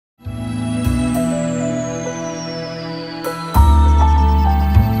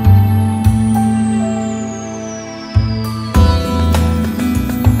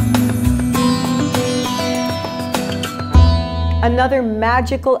Another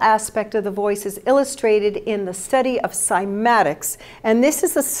magical aspect of the voice is illustrated in the study of cymatics, and this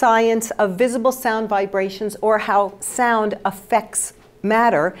is the science of visible sound vibrations, or how sound affects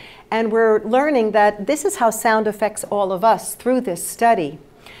matter, and we're learning that this is how sound affects all of us through this study.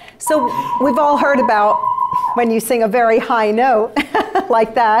 So we've all heard about when you sing a very high note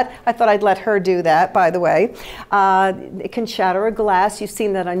like that. I thought I'd let her do that, by the way. It can shatter a glass. You've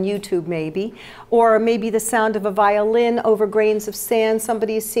seen that on YouTube maybe. Or maybe the sound of a violin over grains of sand.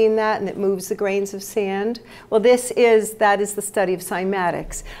 Somebody's seen that and it moves the grains of sand. Well, that is the study of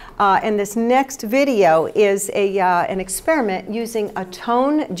cymatics. And this next video is an experiment using a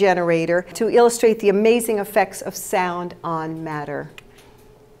tone generator to illustrate the amazing effects of sound on matter.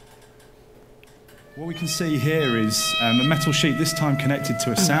 What we can see here is a metal sheet, this time connected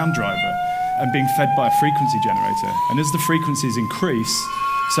to a sound driver and being fed by a frequency generator. And as the frequencies increase,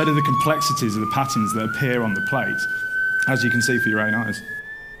 so do the complexities of the patterns that appear on the plate, as you can see for your own eyes.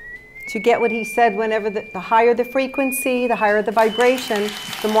 To get what he said, whenever the higher the frequency, the higher the vibration,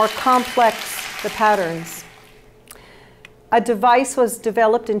 the more complex the patterns. A device was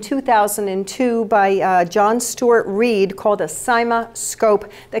developed in 2002 by John Stuart Reed called a Cyma Scope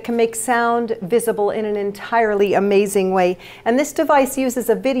that can make sound visible in an entirely amazing way. And this device uses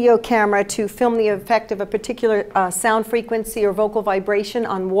a video camera to film the effect of a particular sound frequency or vocal vibration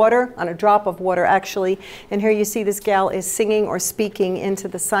on water, on a drop of water actually. And here you see this gal is singing or speaking into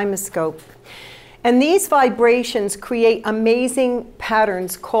the Cyma Scope. And these vibrations create amazing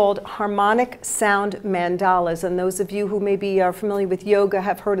patterns called harmonic sound mandalas. And those of you who maybe are familiar with yoga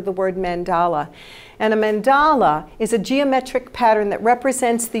have heard of the word mandala. And a mandala is a geometric pattern that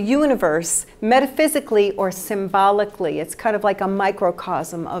represents the universe metaphysically or symbolically. It's kind of like a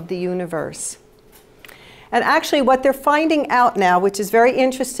microcosm of the universe. And actually what they're finding out now, which is very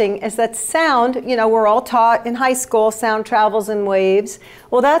interesting, is that sound, you know, we're all taught in high school, sound travels in waves.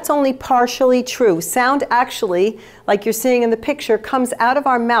 Well, that's only partially true. Sound actually, like you're seeing in the picture, comes out of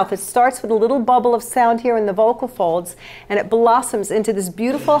our mouth. It starts with a little bubble of sound here in the vocal folds, and it blossoms into this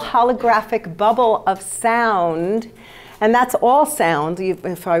beautiful holographic bubble of sound. And that's all sound.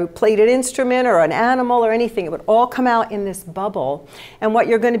 If I played an instrument or an animal or anything, it would all come out in this bubble. And what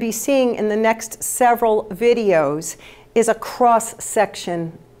you're going to be seeing in the next several videos is a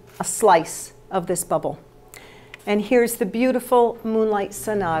cross-section, a slice of this bubble. And here's the beautiful Moonlight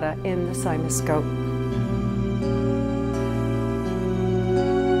Sonata in the Cyma Scope.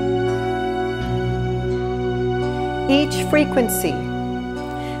 Each frequency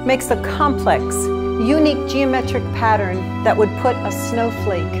makes a complex, unique geometric pattern that would put a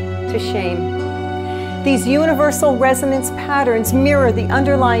snowflake to shame. These universal resonance patterns mirror the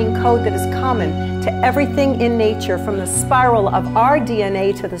underlying code that is common to everything in nature, from the spiral of our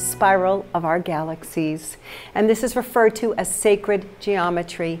DNA to the spiral of our galaxies. And this is referred to as sacred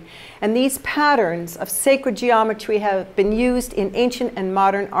geometry. And these patterns of sacred geometry have been used in ancient and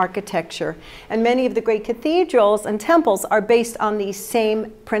modern architecture. And many of the great cathedrals and temples are based on these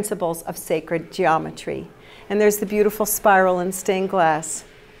same principles of sacred geometry. And there's the beautiful spiral in stained glass.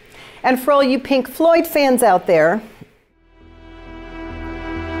 And for all you Pink Floyd fans out there,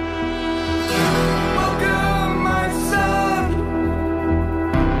 welcome, my son.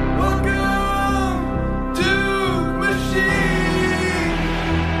 Welcome to the machine.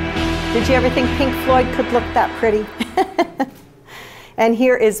 Did you ever think Pink Floyd could look that pretty? And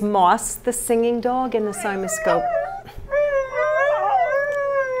here is Moss, the singing dog, in the Cyma Scope.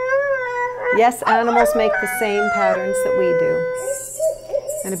 Yes, animals make the same patterns that we do.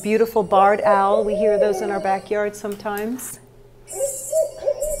 And a beautiful barred owl. We hear those in our backyard sometimes.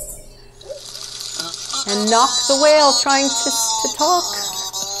 And Knock the whale trying to talk.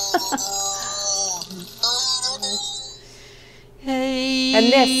 And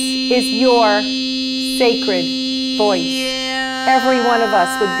this is your sacred voice. Every one of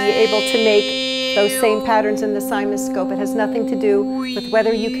us would be able to make those same patterns in the Cyma Scope. It has nothing to do with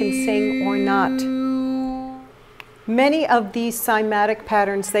whether you can sing or not. Many of these cymatic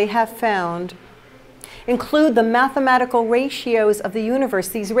patterns they have found include the mathematical ratios of the universe.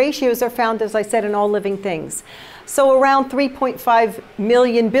 These ratios are found, as I said, in all living things. So around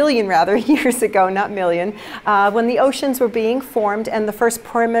 3.5 billion years ago, not million, when the oceans were being formed and the first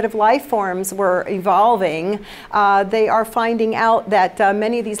primitive life forms were evolving, they are finding out that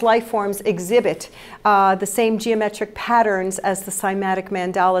many of these life forms exhibit the same geometric patterns as the cymatic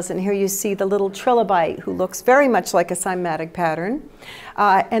mandalas. And here you see the little trilobite, who looks very much like a cymatic pattern.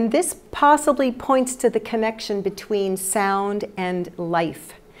 And this possibly points to the connection between sound and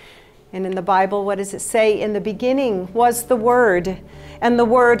life. And in the Bible, what does it say? In the beginning was the Word, and the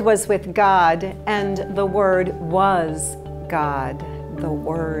Word was with God, and the Word was God, the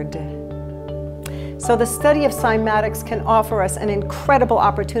Word. So the study of cymatics can offer us an incredible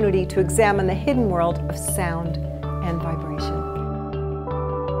opportunity to examine the hidden world of sound and vibration.